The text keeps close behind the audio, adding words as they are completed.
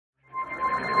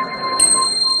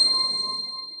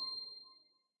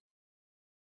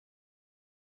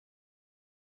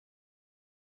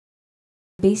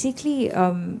Basically,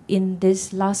 in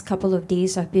this last couple of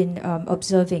days, I've been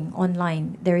observing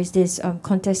online. There is this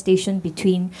contestation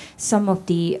between some of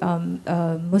the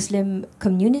Muslim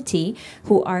community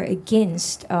who are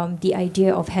against the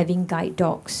idea of having guide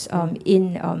dogs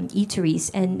in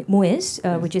eateries. And MUIS,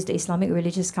 which is the Islamic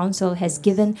Religious Council, has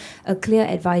given a clear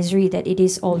advisory that it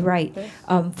is all right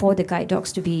for the guide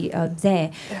dogs to be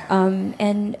there.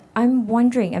 And I'm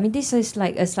wondering, I mean, this is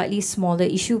like a slightly smaller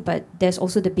issue, but there's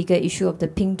also the bigger issue of the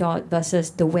pink dot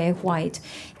versus the wear white.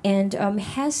 And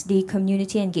has the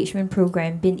community engagement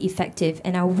program been effective?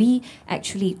 And are we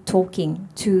actually talking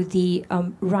to the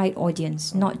right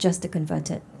audience, not just the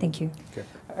converted? Thank you. Okay.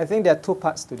 I think there are two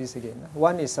parts to this again.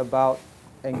 One is about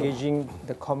engaging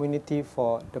the community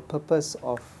for the purpose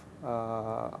of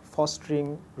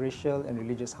fostering racial and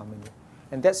religious harmony.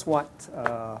 And that's what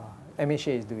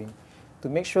MHA is doing, to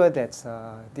make sure that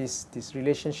this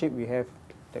relationship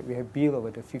that we have built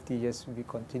over the 50 years, we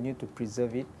continue to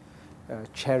preserve it,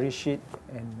 cherish it,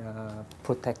 and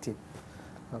protect it.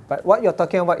 But what you're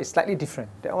talking about is slightly different.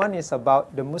 That one is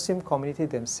about the Muslim community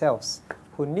themselves,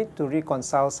 who need to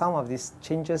reconcile some of these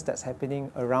changes that's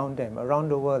happening around them, around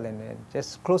the world, and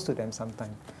just close to them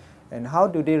sometimes. And how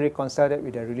do they reconcile that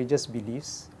with their religious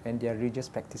beliefs and their religious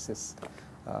practices?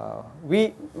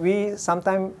 We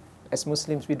sometimes, as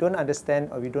Muslims, we don't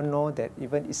understand or we don't know that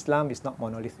even Islam is not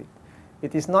monolithic.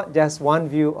 It is not just one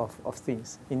view of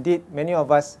things. Indeed, many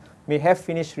of us may have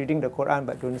finished reading the Quran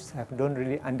but don't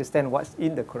really understand what's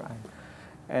in the Quran.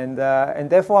 And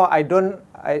therefore,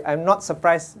 I'm not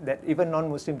surprised that even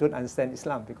non-Muslims don't understand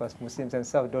Islam, because Muslims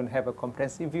themselves don't have a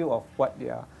comprehensive view of what they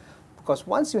are. Because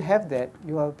once you have that,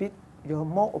 you're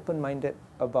more open-minded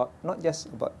about not just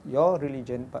about your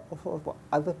religion, but also about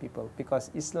other people. Because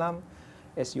Islam,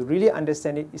 as you really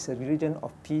understand it, is a religion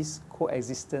of peace,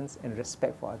 coexistence, and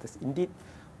respect for others. Indeed,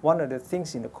 one of the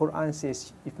things in the Quran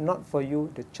says, if not for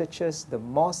you, the churches, the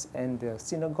mosques, and the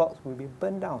synagogues will be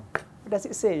burned down. What does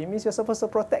it say? It means you're supposed to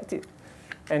protect it.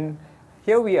 And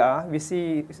here we are, we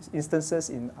see instances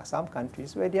in some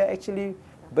countries where they are actually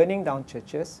burning down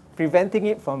churches, preventing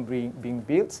it from being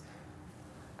built.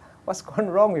 What's gone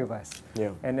wrong with us?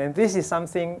 Yeah. And then this is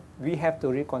something we have to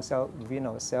reconcile within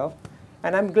ourselves.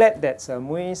 And I'm glad that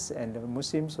MUIS and the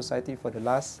Muslim society for the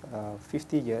last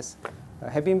 50 years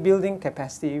have been building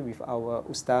capacity with our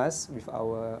ustaz, with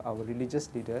our religious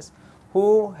leaders,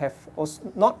 who have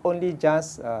also not only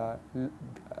just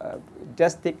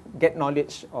get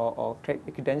knowledge or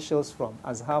credentials from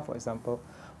Azhar, for example,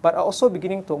 but are also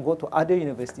beginning to go to other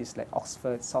universities like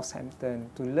Oxford, Southampton,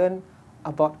 to learn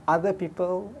about other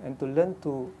people and to learn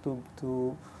to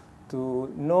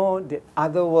know the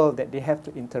other world that they have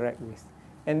to interact with.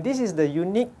 And this is the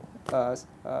unique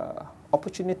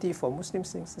opportunity for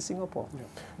Muslims in Singapore. Yeah.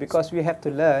 Because we have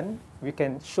to learn, we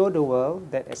can show the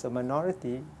world that as a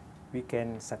minority, we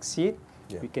can succeed,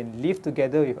 we can live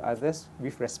together with others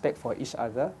with respect for each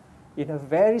other in a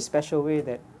very special way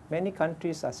that many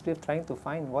countries are still trying to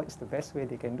find what is the best way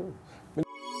they can do.